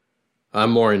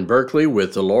I'm Warren Berkeley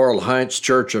with the Laurel Heights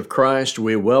Church of Christ.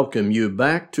 We welcome you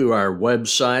back to our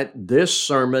website. This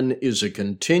sermon is a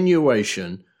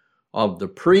continuation of the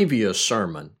previous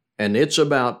sermon, and it's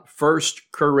about 1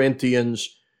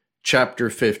 Corinthians chapter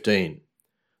 15.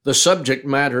 The subject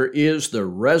matter is the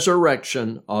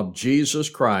resurrection of Jesus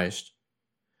Christ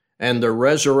and the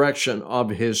resurrection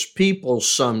of his people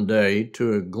someday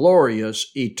to a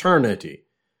glorious eternity.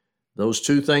 Those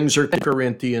two things are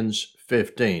Corinthians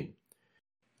 15.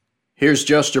 Here's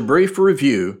just a brief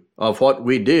review of what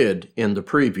we did in the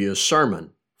previous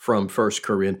sermon from 1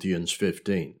 Corinthians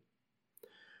 15.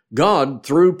 God,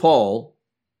 through Paul,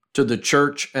 to the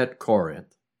church at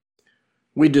Corinth.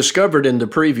 We discovered in the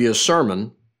previous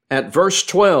sermon, at verse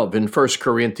 12 in 1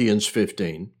 Corinthians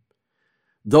 15,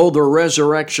 though the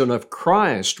resurrection of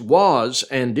Christ was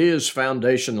and is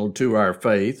foundational to our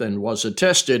faith and was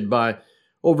attested by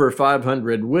over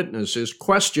 500 witnesses,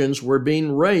 questions were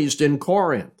being raised in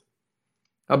Corinth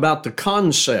about the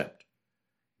concept,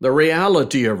 the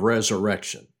reality of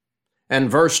resurrection.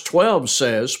 And verse 12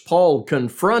 says, Paul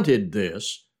confronted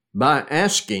this by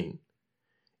asking,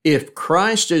 if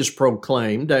Christ is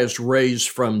proclaimed as raised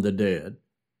from the dead,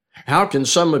 how can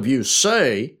some of you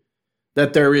say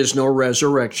that there is no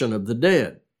resurrection of the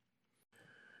dead?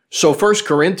 So 1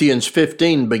 Corinthians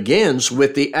 15 begins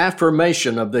with the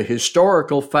affirmation of the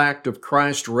historical fact of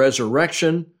Christ's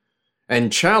resurrection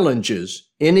and challenges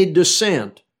any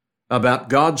dissent about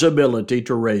God's ability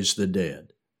to raise the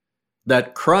dead.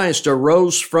 That Christ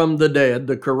arose from the dead,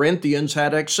 the Corinthians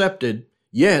had accepted,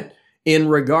 yet in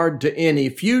regard to any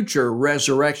future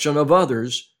resurrection of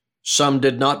others, some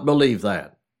did not believe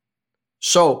that.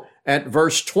 So at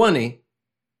verse 20,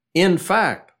 in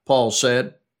fact, Paul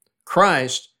said,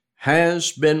 Christ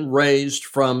has been raised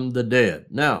from the dead.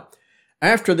 Now,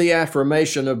 after the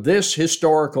affirmation of this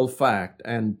historical fact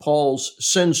and Paul's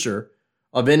censure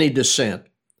of any dissent,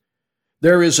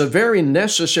 there is a very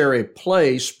necessary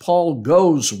place Paul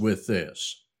goes with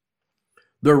this.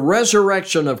 The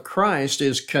resurrection of Christ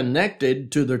is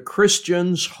connected to the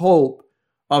Christian's hope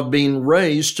of being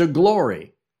raised to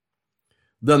glory.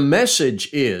 The message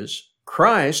is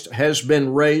Christ has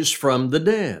been raised from the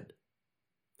dead.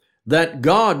 That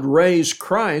God raised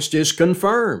Christ is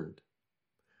confirmed.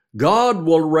 God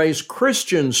will raise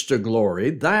Christians to glory.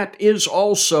 That is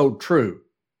also true.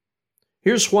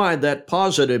 Here's why that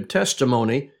positive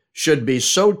testimony should be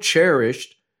so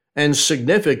cherished and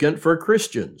significant for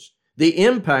Christians. The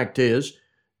impact is,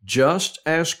 just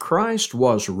as Christ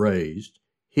was raised,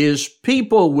 his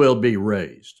people will be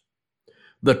raised.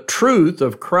 The truth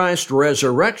of Christ's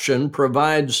resurrection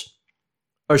provides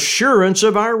assurance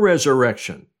of our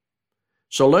resurrection.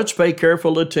 So let's pay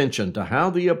careful attention to how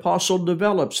the apostle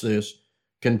develops this,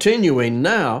 continuing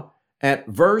now at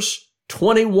verse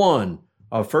 21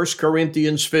 of 1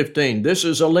 Corinthians 15. This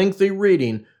is a lengthy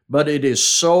reading, but it is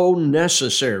so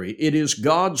necessary. It is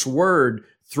God's word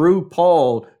through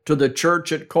Paul to the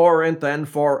church at Corinth and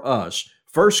for us.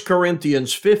 1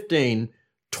 Corinthians 15,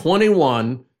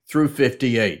 21 through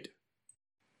 58.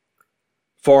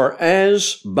 For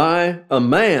as by a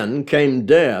man came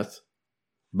death,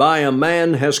 by a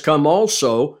man has come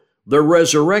also the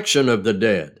resurrection of the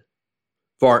dead.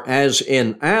 For as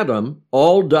in Adam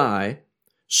all die,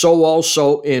 so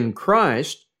also in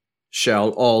Christ shall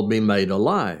all be made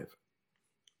alive,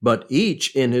 but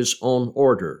each in his own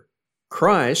order.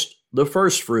 Christ, the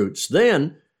firstfruits,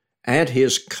 then at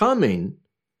his coming,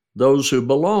 those who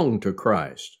belong to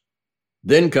Christ.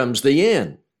 Then comes the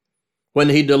end, when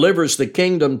he delivers the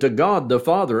kingdom to God the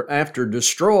Father after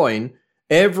destroying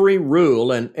every rule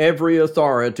and every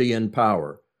authority and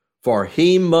power. For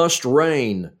he must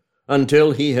reign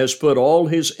until he has put all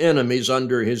his enemies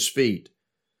under his feet.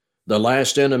 The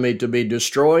last enemy to be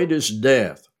destroyed is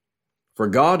death. For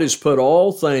God has put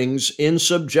all things in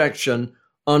subjection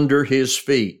under his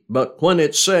feet. But when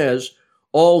it says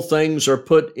all things are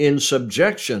put in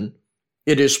subjection,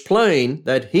 it is plain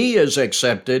that he is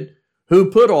accepted who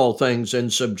put all things in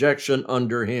subjection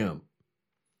under him.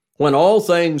 When all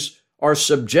things are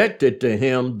subjected to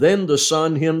him, then the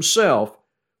Son himself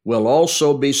will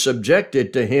also be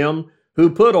subjected to him who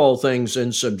put all things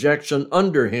in subjection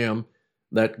under him,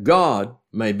 that God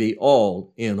may be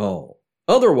all in all.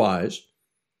 Otherwise,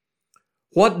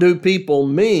 what do people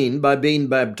mean by being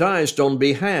baptized on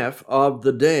behalf of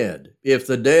the dead? If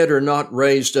the dead are not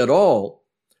raised at all,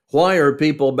 why are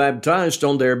people baptized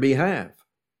on their behalf?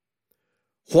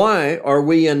 Why are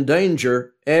we in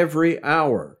danger every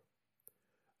hour?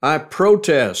 I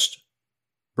protest,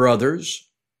 brothers,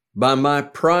 by my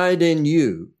pride in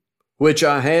you, which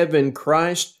I have in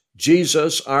Christ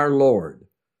Jesus our Lord.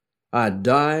 I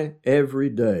die every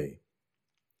day.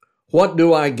 What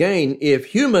do I gain if,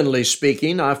 humanly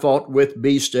speaking, I fought with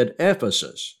beasts at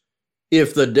Ephesus?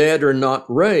 If the dead are not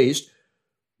raised,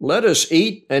 let us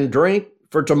eat and drink,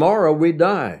 for tomorrow we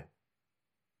die.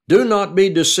 Do not be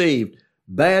deceived.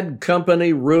 Bad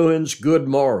company ruins good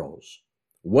morals.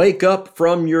 Wake up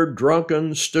from your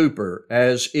drunken stupor,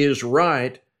 as is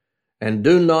right, and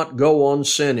do not go on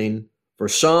sinning, for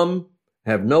some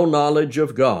have no knowledge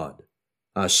of God.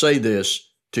 I say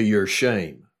this to your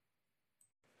shame.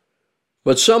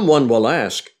 But someone will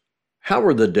ask, how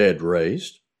are the dead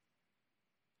raised?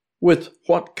 With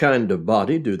what kind of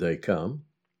body do they come?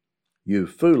 You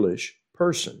foolish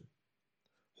person.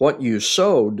 What you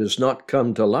sow does not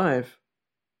come to life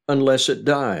unless it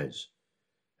dies.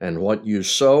 And what you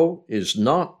sow is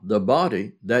not the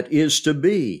body that is to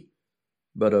be,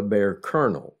 but a bare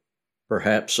kernel,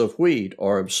 perhaps of wheat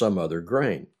or of some other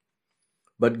grain.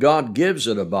 But God gives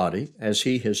it a body as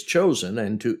He has chosen,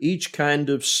 and to each kind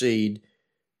of seed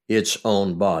its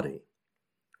own body.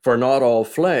 For not all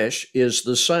flesh is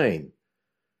the same,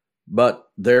 but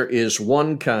there is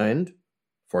one kind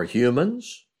for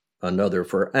humans, another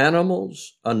for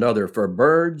animals, another for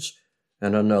birds,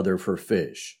 and another for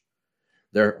fish.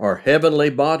 There are heavenly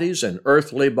bodies and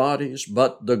earthly bodies,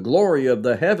 but the glory of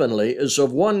the heavenly is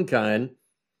of one kind,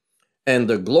 and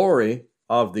the glory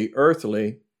of the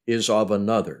earthly is of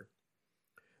another.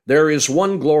 There is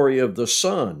one glory of the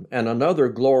sun, and another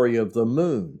glory of the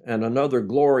moon, and another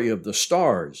glory of the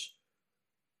stars,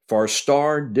 for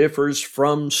star differs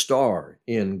from star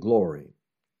in glory.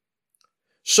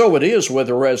 So it is with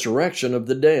the resurrection of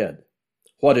the dead.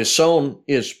 What is sown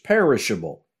is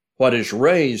perishable. What is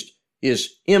raised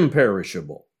is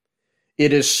imperishable.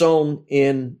 It is sown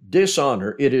in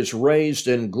dishonor. It is raised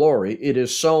in glory. It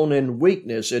is sown in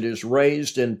weakness. It is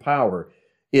raised in power.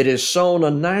 It is sown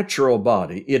a natural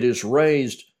body. It is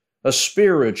raised a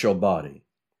spiritual body.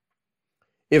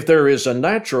 If there is a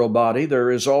natural body, there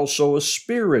is also a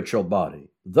spiritual body.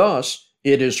 Thus,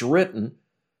 it is written,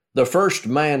 the first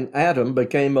man, Adam,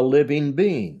 became a living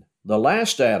being. The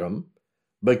last Adam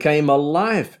became a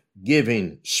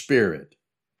life-giving spirit.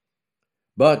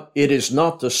 But it is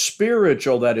not the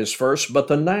spiritual that is first, but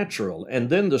the natural, and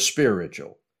then the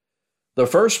spiritual. The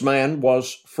first man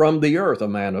was from the earth, a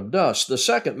man of dust. The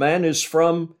second man is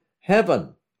from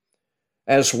heaven.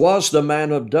 As was the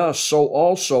man of dust, so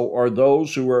also are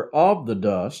those who are of the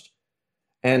dust.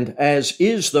 And as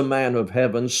is the man of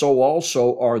heaven, so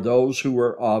also are those who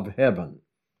are of heaven.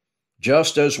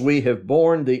 Just as we have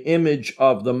borne the image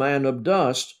of the man of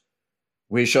dust,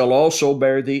 we shall also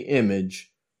bear the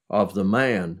image of the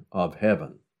man of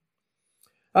heaven.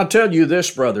 I tell you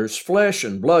this, brothers, flesh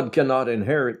and blood cannot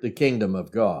inherit the kingdom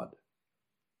of God,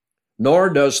 nor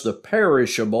does the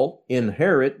perishable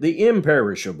inherit the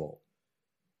imperishable.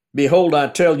 Behold, I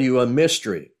tell you a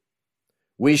mystery.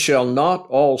 We shall not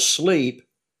all sleep,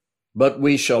 but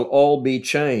we shall all be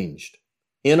changed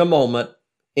in a moment,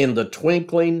 in the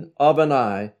twinkling of an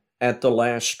eye, at the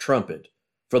last trumpet.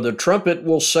 For the trumpet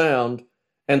will sound,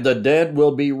 and the dead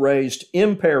will be raised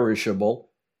imperishable,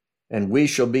 and we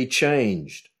shall be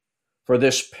changed. For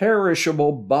this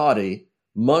perishable body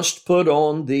must put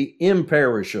on the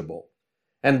imperishable,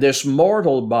 and this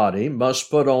mortal body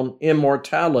must put on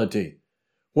immortality.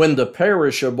 When the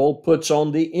perishable puts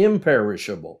on the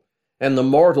imperishable, and the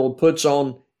mortal puts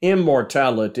on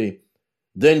immortality,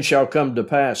 then shall come to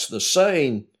pass the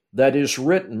saying that is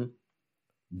written,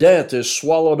 death is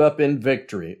swallowed up in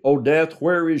victory. O death,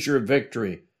 where is your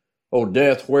victory? O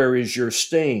death, where is your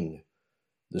sting?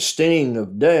 The sting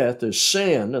of death is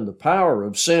sin, and the power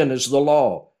of sin is the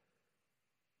law.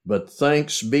 But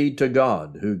thanks be to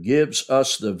God, who gives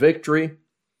us the victory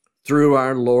through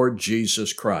our Lord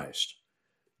Jesus Christ.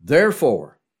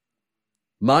 Therefore,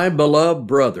 my beloved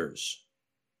brothers,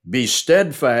 be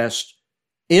steadfast,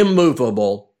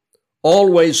 immovable,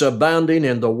 always abounding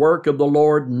in the work of the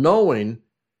Lord, knowing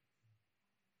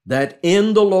that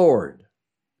in the Lord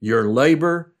your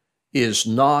labor is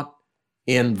not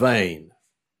in vain.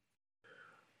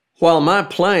 While my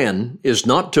plan is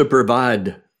not to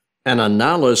provide an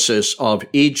analysis of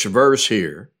each verse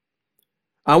here,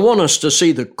 I want us to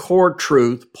see the core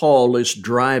truth Paul is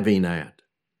driving at.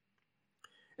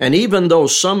 And even though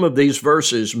some of these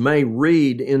verses may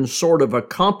read in sort of a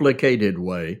complicated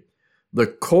way, the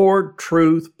core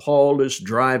truth Paul is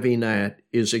driving at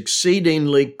is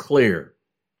exceedingly clear.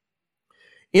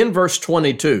 In verse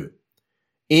 22,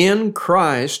 in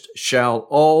Christ shall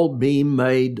all be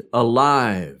made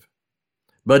alive,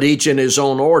 but each in his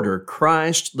own order,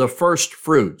 Christ the first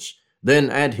fruits,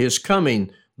 then at his coming,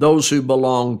 those who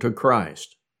belong to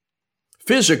Christ.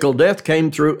 Physical death came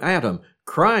through Adam.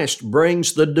 Christ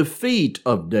brings the defeat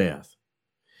of death.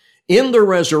 In the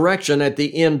resurrection at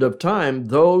the end of time,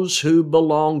 those who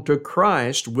belong to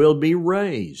Christ will be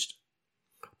raised.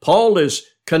 Paul is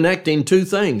connecting two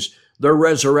things, the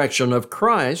resurrection of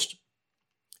Christ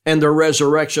and the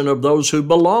resurrection of those who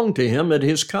belong to him at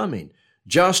his coming.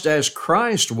 Just as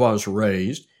Christ was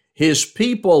raised, his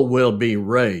people will be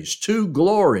raised to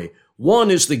glory. One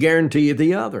is the guarantee of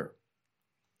the other.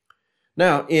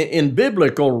 Now, in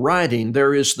biblical writing,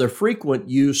 there is the frequent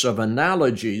use of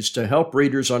analogies to help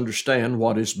readers understand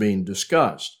what is being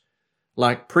discussed,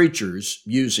 like preachers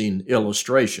using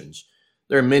illustrations.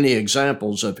 There are many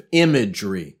examples of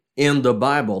imagery in the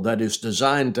Bible that is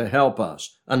designed to help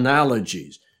us,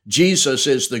 analogies. Jesus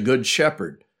is the good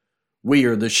shepherd. We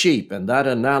are the sheep, and that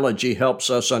analogy helps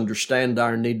us understand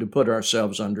our need to put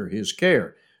ourselves under his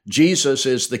care. Jesus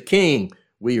is the king.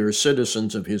 We are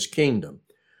citizens of his kingdom.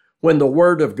 When the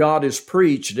word of God is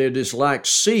preached, it is like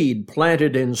seed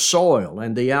planted in soil,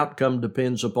 and the outcome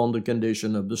depends upon the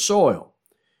condition of the soil.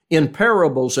 In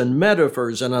parables and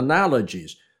metaphors and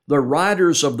analogies, the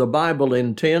writers of the Bible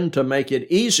intend to make it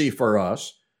easy for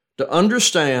us to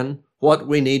understand what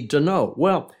we need to know.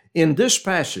 Well, in this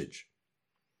passage,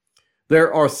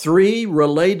 there are three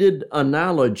related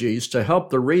analogies to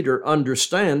help the reader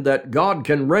understand that God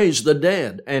can raise the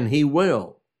dead, and he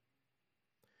will.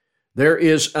 There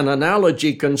is an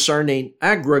analogy concerning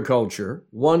agriculture,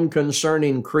 one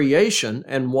concerning creation,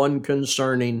 and one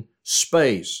concerning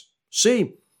space.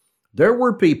 See, there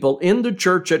were people in the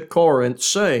church at Corinth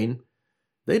saying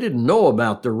they didn't know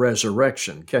about the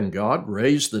resurrection. Can God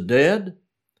raise the dead?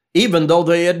 Even though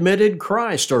they admitted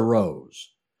Christ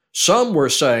arose. Some were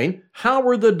saying, how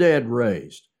were the dead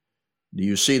raised? Do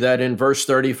you see that in verse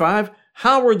 35?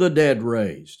 How were the dead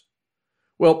raised?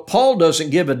 Well, Paul doesn't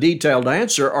give a detailed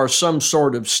answer or some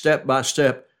sort of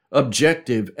step-by-step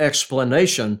objective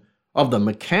explanation of the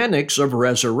mechanics of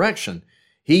resurrection.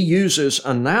 He uses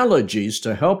analogies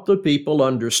to help the people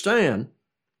understand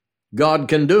God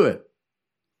can do it.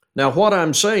 Now, what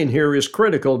I'm saying here is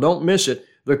critical. Don't miss it.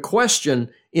 The question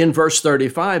in verse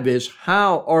 35 is,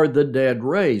 how are the dead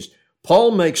raised? Paul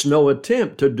makes no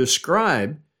attempt to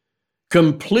describe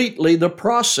completely the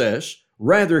process.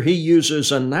 Rather, he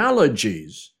uses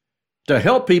analogies to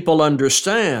help people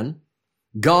understand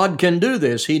God can do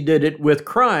this. He did it with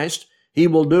Christ. He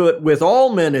will do it with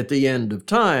all men at the end of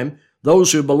time,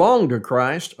 those who belong to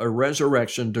Christ, a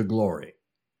resurrection to glory.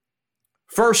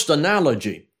 First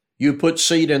analogy, you put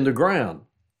seed in the ground.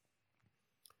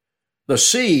 The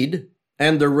seed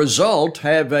and the result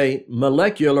have a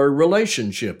molecular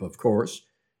relationship, of course.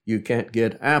 You can't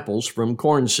get apples from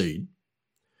corn seed.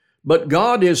 But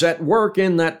God is at work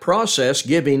in that process,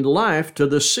 giving life to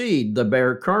the seed. The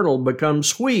bare kernel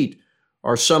becomes wheat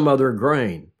or some other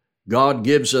grain. God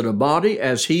gives it a body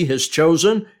as he has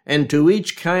chosen, and to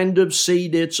each kind of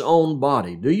seed its own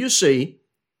body. Do you see?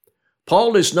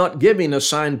 Paul is not giving a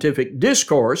scientific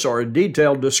discourse or a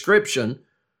detailed description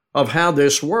of how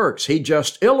this works. He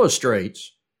just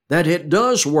illustrates that it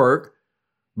does work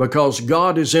because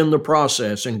God is in the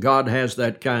process and God has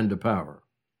that kind of power.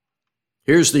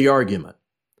 Here's the argument.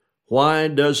 Why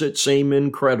does it seem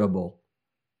incredible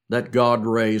that God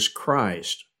raised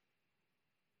Christ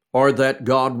or that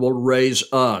God will raise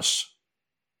us?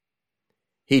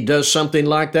 He does something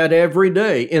like that every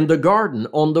day in the garden,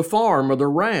 on the farm or the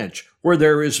ranch where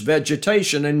there is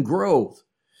vegetation and growth.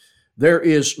 There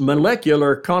is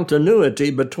molecular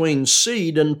continuity between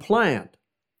seed and plant.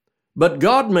 But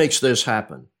God makes this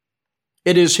happen.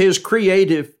 It is his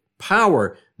creative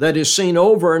power that is seen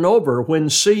over and over when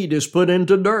seed is put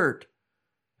into dirt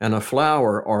and a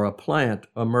flower or a plant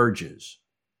emerges.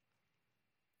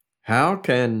 How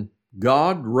can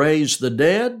God raise the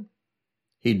dead?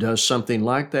 He does something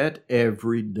like that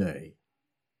every day.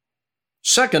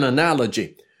 Second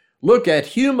analogy, look at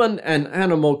human and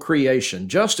animal creation.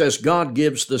 Just as God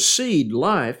gives the seed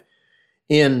life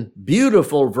in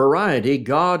beautiful variety,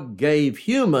 God gave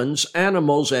humans,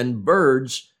 animals, and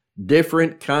birds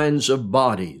different kinds of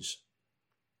bodies.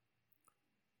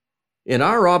 In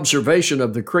our observation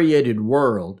of the created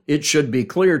world, it should be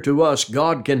clear to us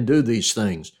God can do these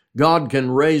things. God can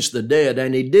raise the dead,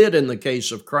 and he did in the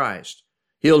case of Christ.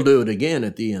 He'll do it again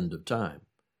at the end of time.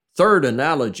 Third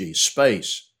analogy,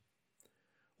 space.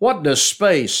 What does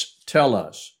space tell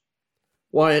us?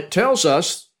 Why, it tells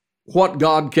us what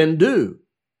God can do,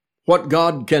 what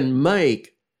God can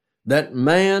make that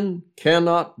man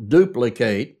cannot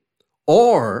duplicate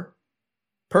or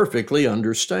perfectly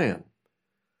understand.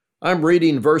 I'm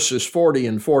reading verses 40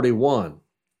 and 41.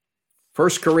 1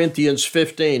 Corinthians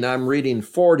 15, I'm reading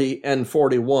 40 and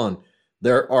 41.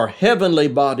 There are heavenly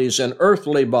bodies and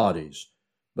earthly bodies,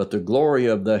 but the glory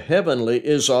of the heavenly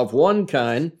is of one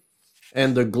kind,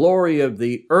 and the glory of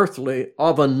the earthly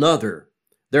of another.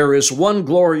 There is one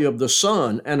glory of the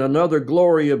sun, and another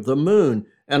glory of the moon,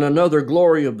 and another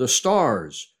glory of the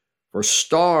stars, for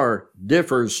star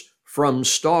differs from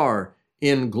star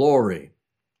in glory.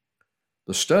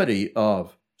 The study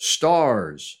of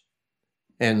stars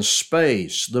and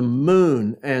space, the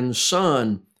moon and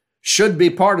sun, should be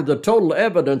part of the total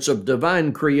evidence of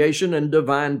divine creation and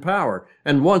divine power.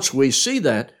 And once we see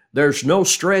that, there's no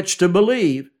stretch to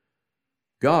believe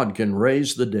God can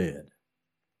raise the dead.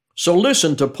 So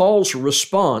listen to Paul's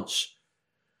response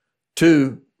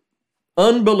to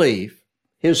unbelief,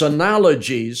 his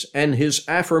analogies, and his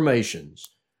affirmations.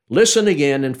 Listen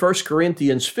again in 1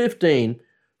 Corinthians 15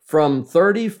 from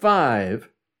verse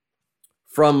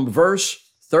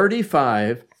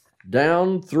 35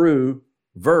 down through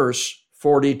verse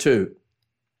 42.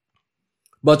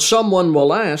 But someone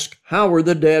will ask, how are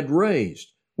the dead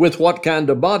raised? With what kind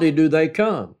of body do they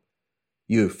come?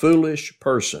 You foolish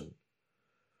person.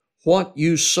 What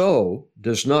you sow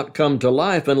does not come to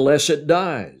life unless it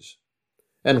dies.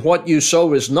 And what you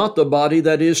sow is not the body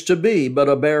that is to be, but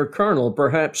a bare kernel,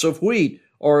 perhaps of wheat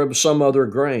or of some other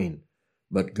grain.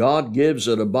 But God gives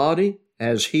it a body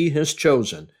as He has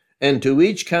chosen, and to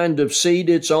each kind of seed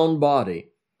its own body.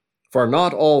 For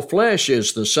not all flesh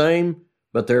is the same,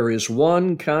 but there is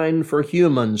one kind for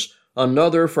humans,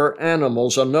 another for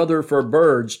animals, another for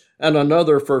birds, and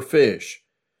another for fish.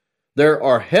 There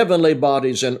are heavenly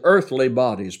bodies and earthly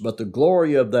bodies, but the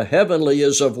glory of the heavenly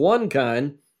is of one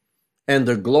kind, and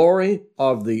the glory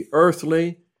of the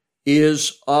earthly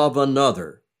is of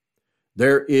another.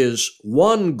 There is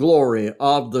one glory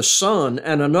of the sun,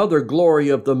 and another glory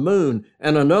of the moon,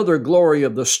 and another glory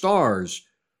of the stars,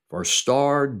 for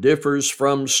star differs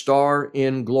from star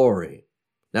in glory.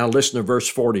 Now listen to verse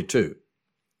 42.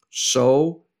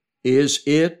 So is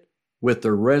it with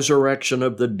the resurrection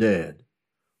of the dead.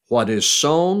 What is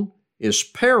sown is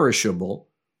perishable,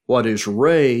 what is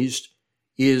raised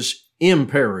is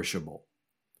imperishable.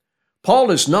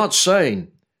 Paul is not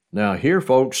saying, now here,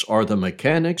 folks, are the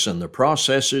mechanics and the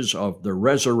processes of the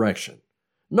resurrection.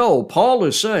 No, Paul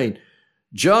is saying,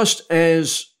 just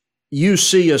as you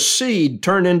see a seed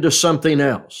turn into something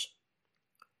else,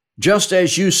 just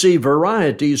as you see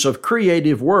varieties of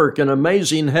creative work and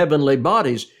amazing heavenly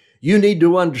bodies, you need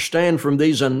to understand from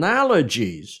these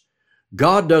analogies,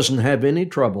 God doesn't have any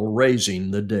trouble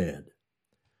raising the dead.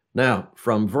 Now,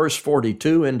 from verse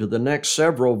 42 into the next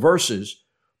several verses,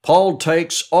 Paul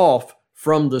takes off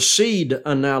from the seed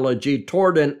analogy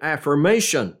toward an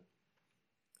affirmation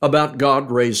about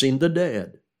God raising the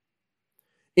dead.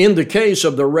 In the case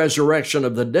of the resurrection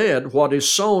of the dead, what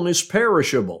is sown is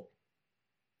perishable.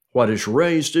 What is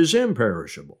raised is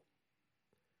imperishable.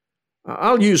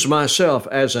 I'll use myself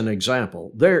as an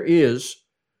example. There is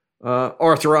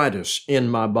arthritis in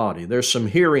my body. There's some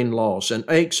hearing loss and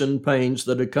aches and pains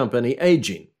that accompany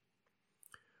aging.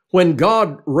 When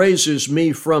God raises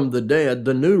me from the dead,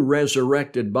 the new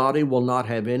resurrected body will not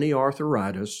have any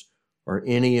arthritis or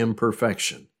any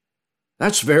imperfection.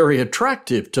 That's very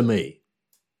attractive to me.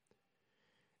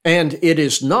 And it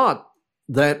is not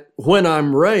that when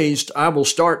I'm raised, I will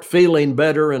start feeling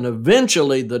better and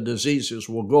eventually the diseases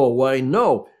will go away.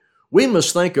 No, we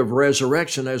must think of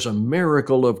resurrection as a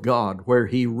miracle of God where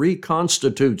He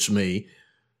reconstitutes me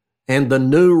and the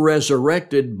new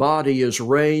resurrected body is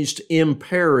raised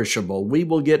imperishable. We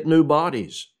will get new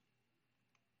bodies.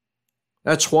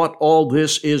 That's what all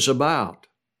this is about.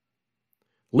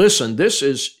 Listen, this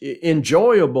is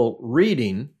enjoyable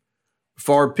reading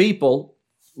for people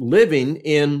living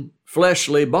in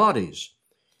fleshly bodies.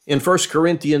 In 1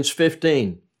 Corinthians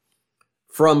 15,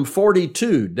 from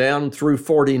 42 down through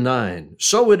 49,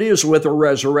 so it is with the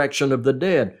resurrection of the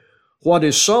dead. What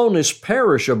is sown is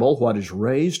perishable, what is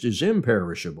raised is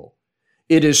imperishable.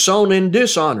 It is sown in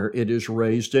dishonor, it is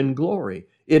raised in glory.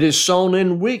 It is sown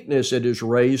in weakness, it is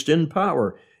raised in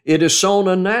power. It is sown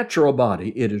a natural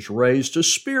body, it is raised a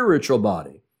spiritual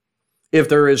body. If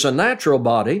there is a natural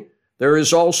body, there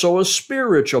is also a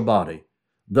spiritual body.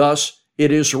 Thus,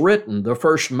 it is written, the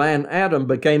first man, Adam,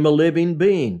 became a living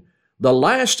being. The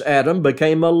last Adam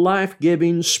became a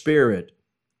life-giving spirit.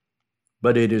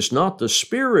 But it is not the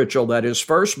spiritual that is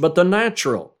first, but the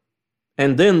natural,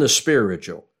 and then the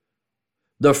spiritual.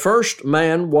 The first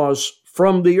man was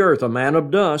from the earth, a man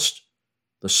of dust.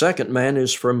 The second man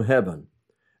is from heaven.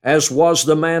 As was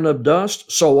the man of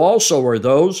dust, so also are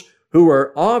those who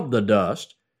are of the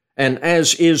dust. And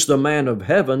as is the man of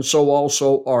heaven, so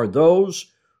also are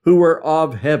those who are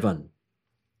of heaven.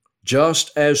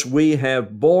 just as we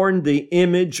have borne the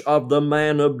image of the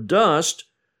man of dust,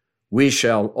 we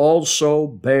shall also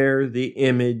bear the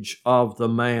image of the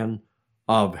man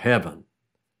of heaven.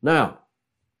 Now,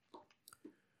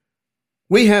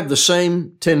 we have the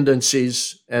same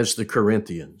tendencies as the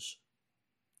Corinthians.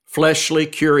 Fleshly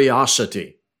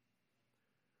curiosity.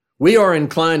 We are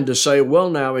inclined to say, well,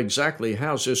 now exactly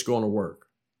how's this going to work?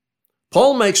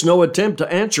 Paul makes no attempt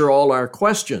to answer all our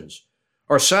questions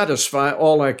or satisfy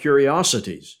all our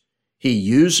curiosities. He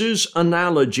uses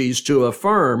analogies to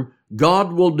affirm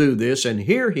God will do this, and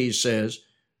here he says,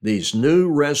 these new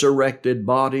resurrected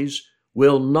bodies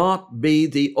will not be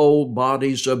the old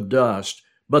bodies of dust,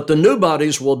 but the new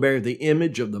bodies will bear the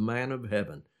image of the man of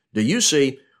heaven. Do you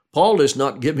see? Paul is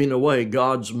not giving away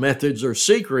God's methods or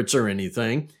secrets or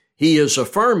anything. He is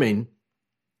affirming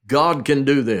God can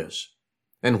do this.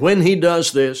 And when he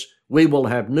does this, we will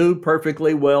have new,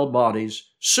 perfectly well bodies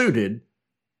suited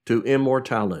to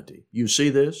immortality. You see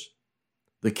this?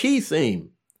 The key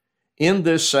theme in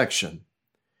this section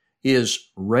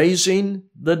is raising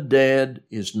the dead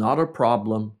is not a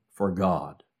problem for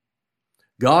God.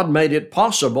 God made it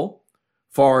possible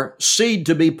for seed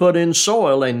to be put in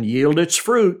soil and yield its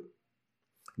fruit.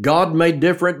 God made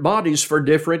different bodies for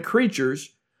different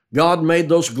creatures. God made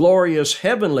those glorious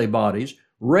heavenly bodies.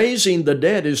 Raising the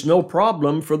dead is no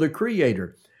problem for the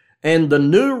Creator. And the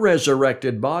new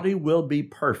resurrected body will be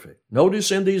perfect.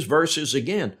 Notice in these verses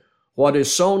again, what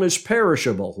is sown is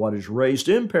perishable, what is raised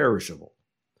imperishable.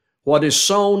 What is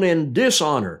sown in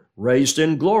dishonor, raised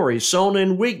in glory. Sown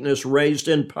in weakness, raised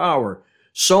in power.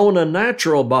 Sown a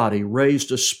natural body,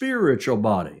 raised a spiritual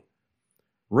body.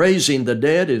 Raising the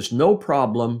dead is no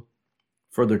problem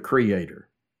for the Creator.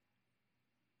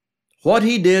 What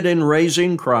he did in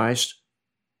raising Christ,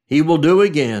 he will do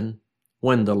again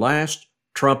when the last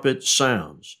trumpet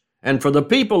sounds. And for the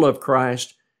people of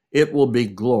Christ, it will be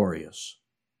glorious.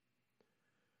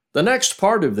 The next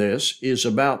part of this is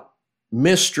about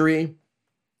mystery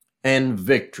and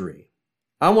victory.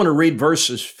 I want to read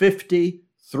verses 50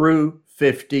 through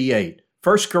 58.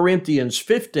 1 Corinthians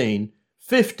 15,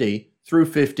 50 through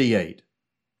 58.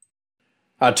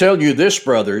 I tell you this,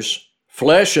 brothers,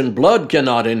 flesh and blood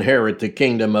cannot inherit the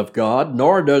kingdom of God,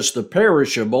 nor does the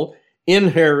perishable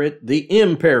inherit the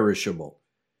imperishable.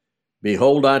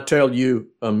 Behold, I tell you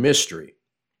a mystery.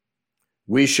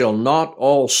 We shall not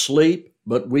all sleep,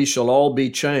 but we shall all be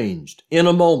changed in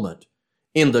a moment,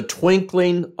 in the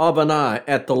twinkling of an eye,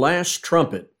 at the last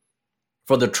trumpet.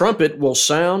 For the trumpet will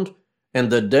sound, and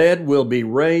the dead will be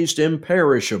raised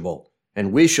imperishable,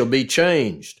 and we shall be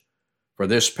changed. For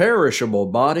this perishable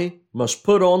body must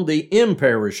put on the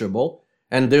imperishable,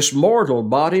 and this mortal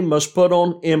body must put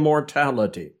on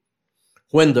immortality.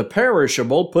 When the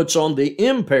perishable puts on the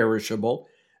imperishable,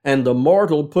 and the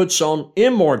mortal puts on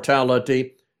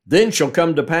immortality, then shall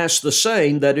come to pass the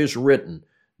saying that is written,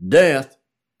 Death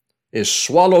is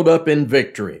swallowed up in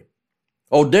victory.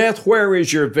 O death, where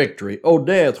is your victory? O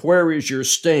death, where is your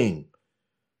sting?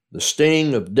 The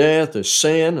sting of death is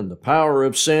sin, and the power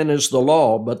of sin is the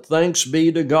law, but thanks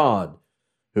be to God,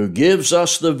 who gives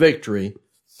us the victory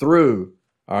through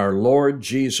our Lord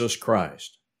Jesus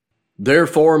Christ.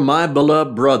 Therefore, my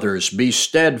beloved brothers, be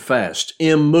steadfast,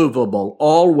 immovable,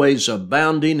 always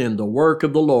abounding in the work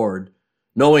of the Lord,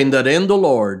 knowing that in the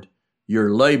Lord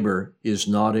your labor is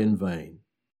not in vain.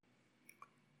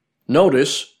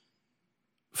 Notice,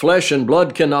 flesh and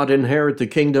blood cannot inherit the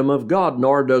kingdom of God,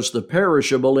 nor does the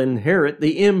perishable inherit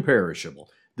the imperishable.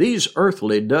 These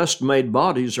earthly dust-made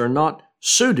bodies are not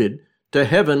suited to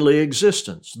heavenly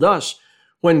existence. Thus,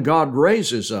 when God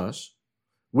raises us,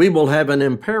 we will have an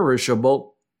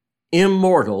imperishable,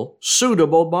 immortal,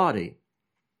 suitable body.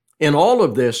 In all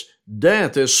of this,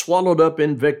 death is swallowed up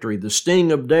in victory. The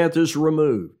sting of death is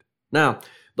removed. Now,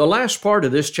 the last part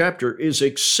of this chapter is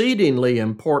exceedingly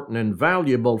important and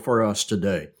valuable for us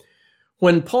today.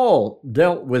 When Paul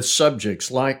dealt with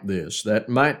subjects like this that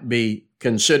might be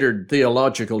considered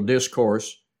theological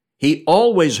discourse, he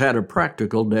always had a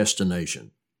practical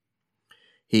destination.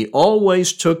 He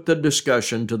always took the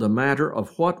discussion to the matter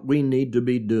of what we need to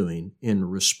be doing in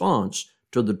response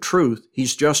to the truth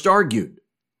he's just argued.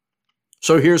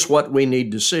 So here's what we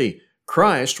need to see.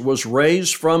 Christ was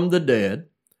raised from the dead.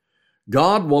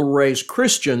 God will raise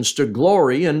Christians to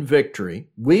glory and victory.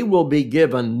 We will be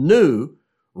given new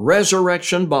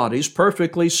resurrection bodies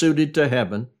perfectly suited to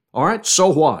heaven. All right, so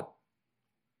what?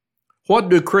 What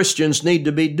do Christians need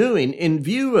to be doing in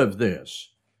view of this?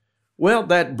 Well,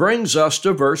 that brings us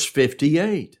to verse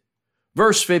 58.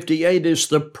 Verse 58 is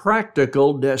the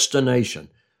practical destination.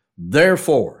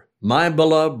 Therefore, my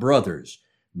beloved brothers,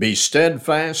 be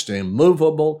steadfast,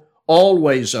 immovable,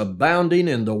 always abounding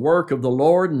in the work of the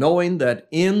Lord, knowing that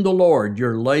in the Lord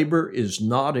your labor is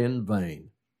not in vain.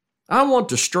 I want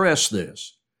to stress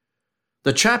this.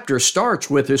 The chapter starts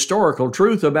with historical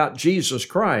truth about Jesus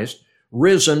Christ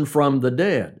risen from the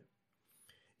dead.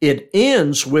 It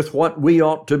ends with what we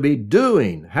ought to be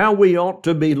doing, how we ought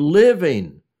to be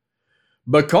living.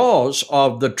 Because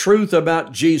of the truth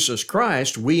about Jesus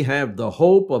Christ, we have the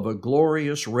hope of a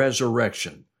glorious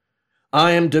resurrection.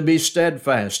 I am to be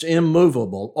steadfast,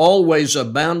 immovable, always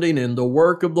abounding in the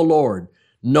work of the Lord,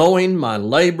 knowing my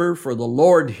labor for the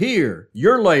Lord here,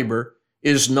 your labor,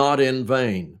 is not in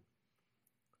vain.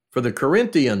 For the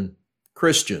Corinthian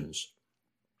Christians,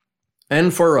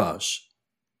 and for us,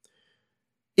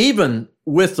 even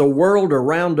with the world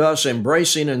around us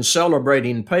embracing and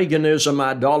celebrating paganism,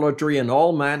 idolatry, and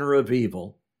all manner of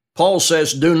evil, Paul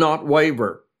says, do not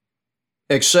waver.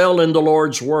 Excel in the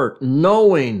Lord's work,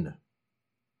 knowing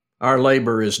our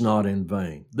labor is not in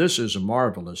vain. This is a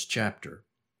marvelous chapter.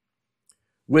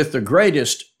 With the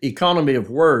greatest economy of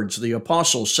words, the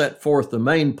apostle set forth the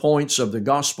main points of the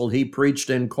gospel he preached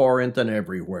in Corinth and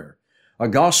everywhere. A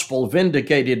gospel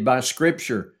vindicated by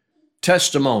Scripture,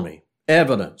 testimony,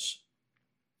 evidence.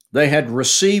 They had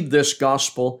received this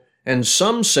gospel, and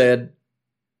some said,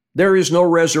 there is no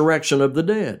resurrection of the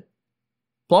dead.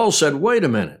 Paul said, wait a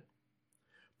minute.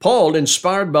 Paul,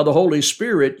 inspired by the Holy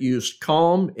Spirit, used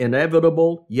calm,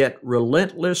 inevitable, yet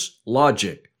relentless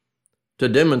logic to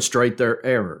demonstrate their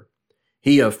error.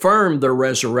 He affirmed the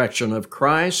resurrection of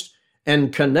Christ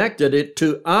and connected it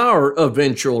to our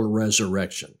eventual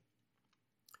resurrection,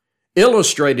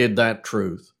 illustrated that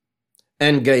truth,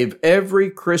 and gave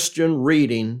every Christian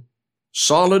reading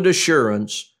solid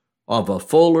assurance of a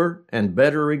fuller and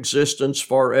better existence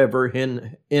forever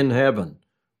in heaven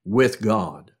with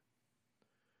God.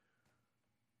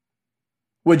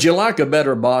 Would you like a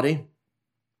better body?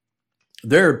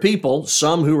 There are people,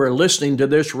 some who are listening to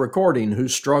this recording, who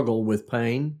struggle with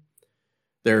pain.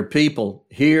 There are people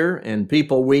here and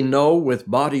people we know with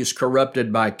bodies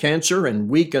corrupted by cancer and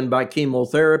weakened by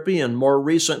chemotherapy and more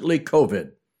recently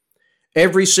COVID.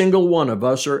 Every single one of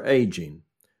us are aging.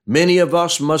 Many of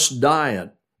us must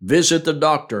diet, visit the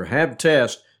doctor, have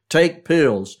tests, take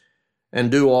pills, and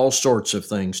do all sorts of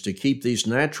things to keep these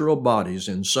natural bodies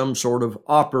in some sort of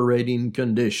operating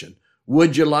condition.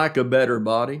 Would you like a better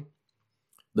body?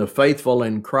 The faithful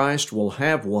in Christ will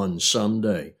have one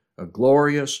someday, a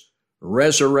glorious,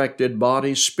 resurrected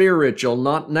body, spiritual,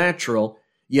 not natural,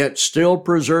 yet still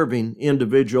preserving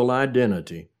individual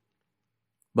identity,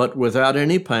 but without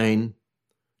any pain,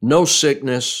 no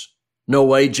sickness,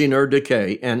 no aging or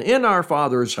decay, and in our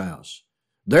Father's house,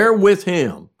 there with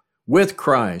Him, with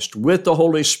Christ, with the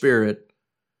Holy Spirit,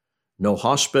 no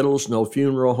hospitals, no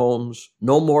funeral homes,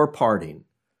 no more parting.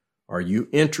 Are you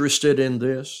interested in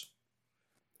this?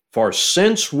 For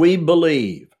since we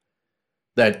believe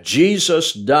that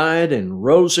Jesus died and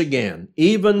rose again,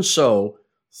 even so,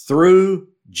 through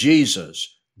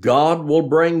Jesus, God will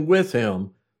bring with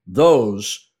Him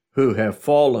those who have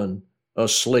fallen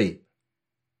asleep.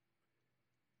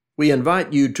 We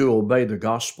invite you to obey the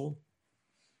gospel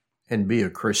and be a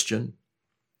Christian,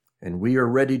 and we are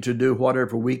ready to do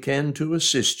whatever we can to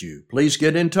assist you. Please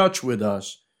get in touch with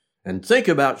us and think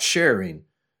about sharing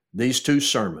these 2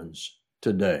 sermons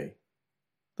today.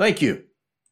 Thank you.